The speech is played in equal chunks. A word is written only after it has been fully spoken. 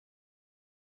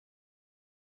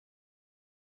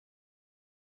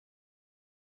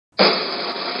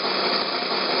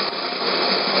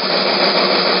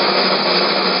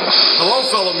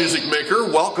music maker.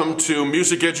 Welcome to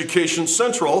Music Education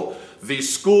Central, the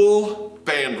school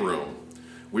band room.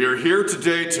 We are here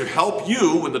today to help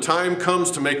you when the time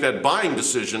comes to make that buying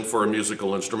decision for a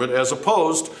musical instrument as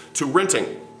opposed to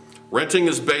renting. Renting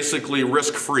is basically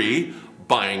risk-free,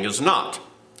 buying is not.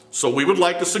 So we would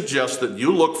like to suggest that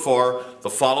you look for the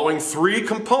following three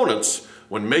components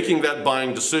when making that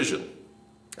buying decision.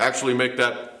 Actually make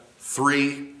that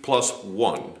 3 plus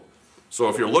 1. So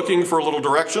if you're looking for a little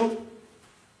direction,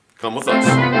 come with us.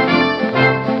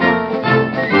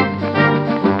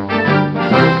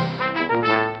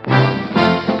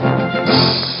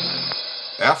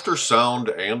 After sound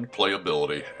and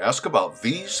playability, ask about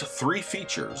these three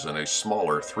features in a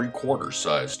smaller 3/4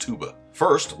 size tuba.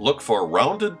 First, look for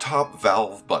rounded top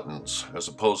valve buttons as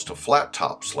opposed to flat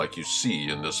tops like you see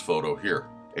in this photo here.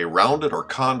 A rounded or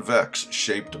convex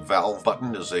shaped valve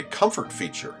button is a comfort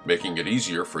feature, making it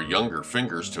easier for younger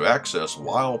fingers to access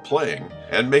while playing,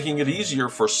 and making it easier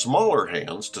for smaller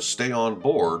hands to stay on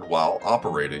board while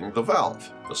operating the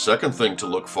valve. The second thing to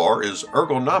look for is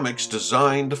ergonomics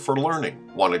designed for learning.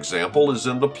 One example is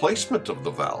in the placement of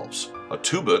the valves. A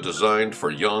tuba designed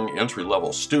for young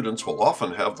entry-level students will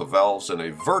often have the valves in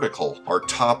a vertical or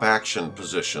top action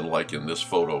position like in this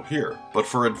photo here. But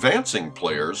for advancing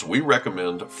players, we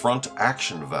recommend front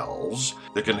action valves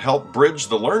that can help bridge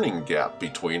the learning gap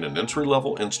between an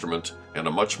entry-level instrument and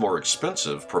a much more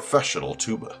expensive professional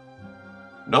tuba.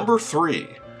 Number 3.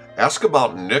 Ask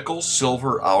about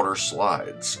nickel-silver outer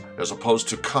slides as opposed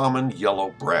to common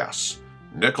yellow brass.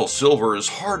 Nickel-silver is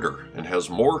harder and has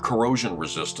more corrosion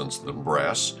resistance than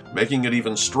brass, making it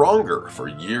even stronger for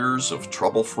years of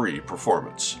trouble-free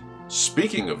performance.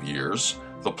 Speaking of years,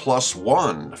 the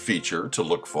 +1 feature to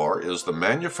look for is the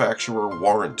manufacturer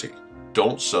warranty.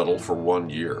 Don't settle for 1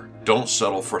 year. Don't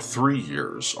settle for 3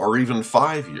 years or even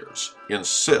 5 years.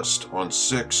 Insist on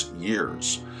 6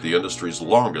 years, the industry's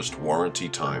longest warranty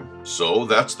time. So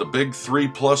that's the big 3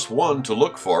 plus 1 to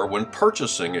look for when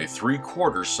purchasing a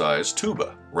 3/4 size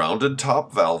tuba. Rounded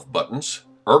top valve buttons,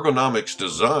 ergonomics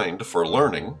designed for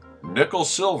learning,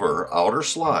 nickel-silver outer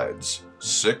slides,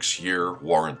 6-year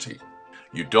warranty.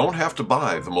 You don't have to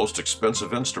buy the most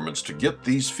expensive instruments to get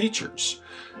these features,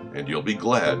 and you'll be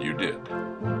glad you did.